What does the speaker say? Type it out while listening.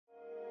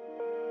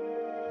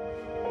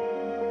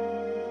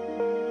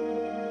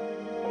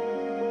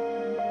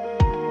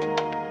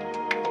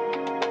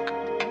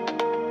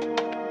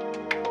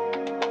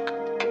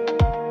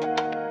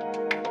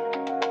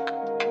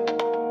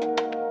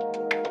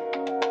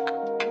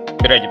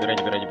Be ready.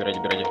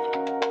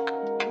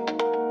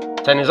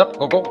 Sign is up.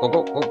 Go.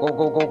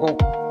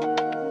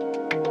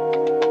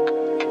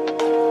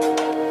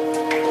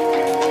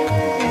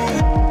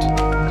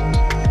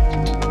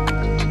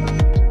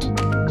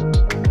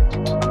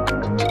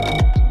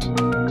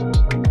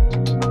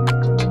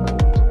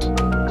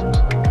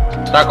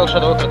 Tackle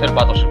Shadow Crater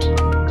Battleship.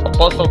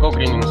 Apostle go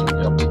green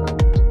instantly.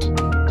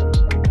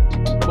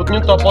 Put new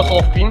to Apostle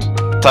of Queen.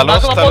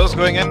 Talos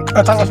going in.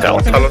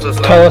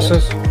 Talos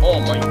is. Oh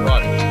my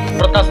god.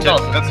 Broadcast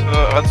Talos.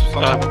 Let's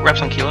grab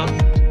some kilo.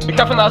 We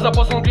have another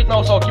Apostle on grid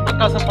now, so keep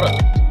broadcast in front.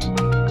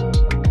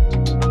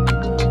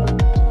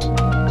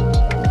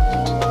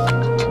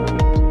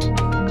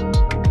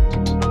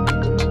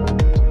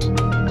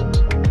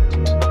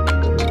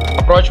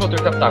 Approach what we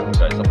have tackled,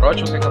 guys.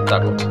 Approach what we have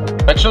tackled.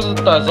 Make sure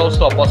that those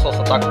two Apostles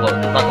are tackled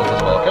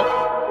as well, okay?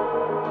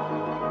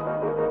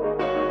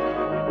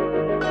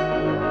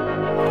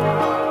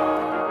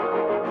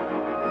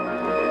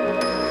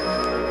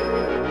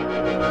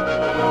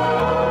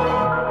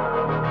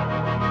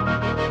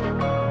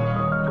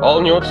 All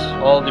newts,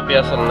 all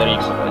DPS and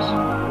Rixa, guys.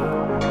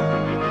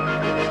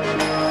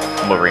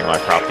 I'm lowering my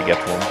crop to get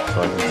to him,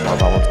 so it's no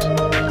problem.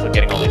 So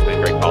getting all these things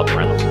great piles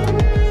around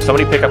them.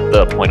 Somebody pick up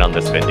the point on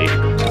this Vindy,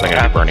 because I'm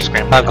gonna be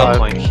burning. I've got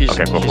point.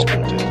 Okay, cool.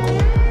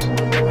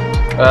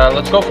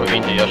 Let's go for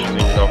Vindy, yeah, should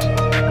Vindy now.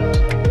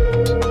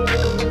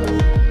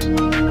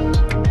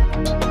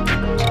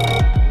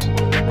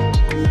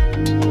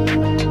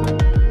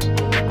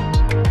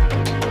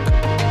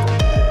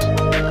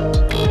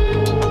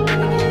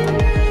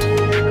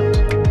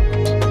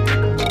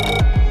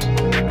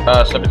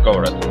 Stop it, go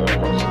red.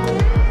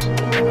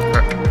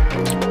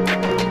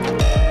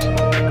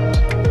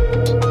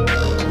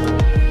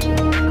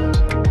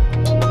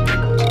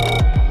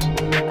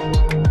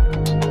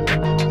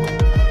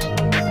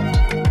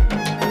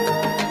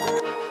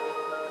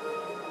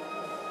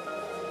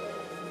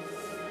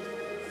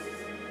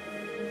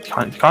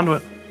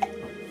 Conduit.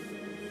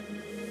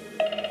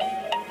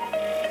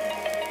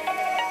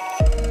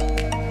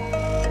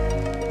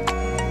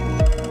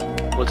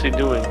 What's he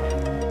doing?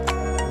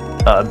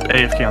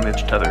 AFK on the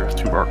edge tether with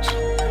 2 barks.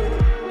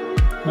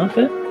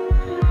 Okay.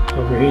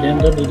 Overheat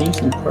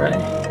MWDs and pray.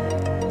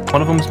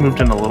 One of them's moved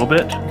in a little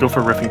bit. Go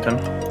for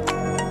Riffington.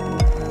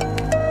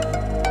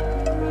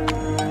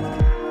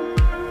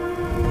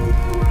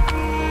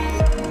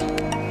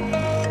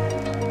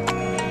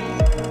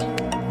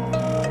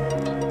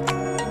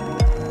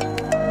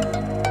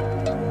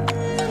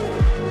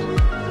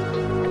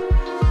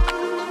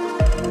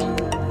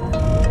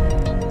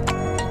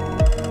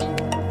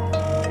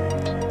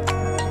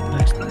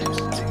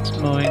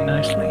 Moving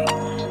nicely.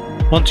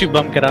 Once you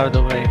bump, get out of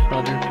the way for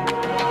other people.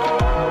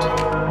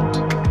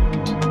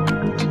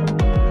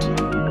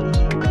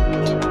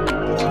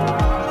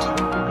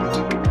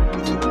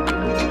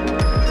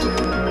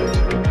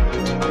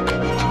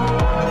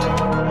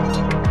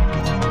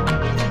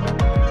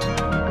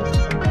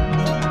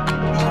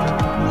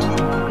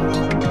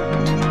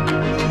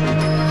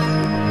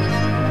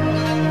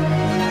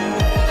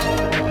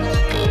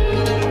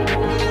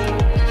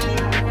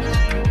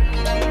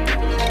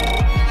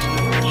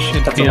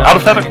 Out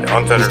of tether.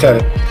 On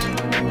tether.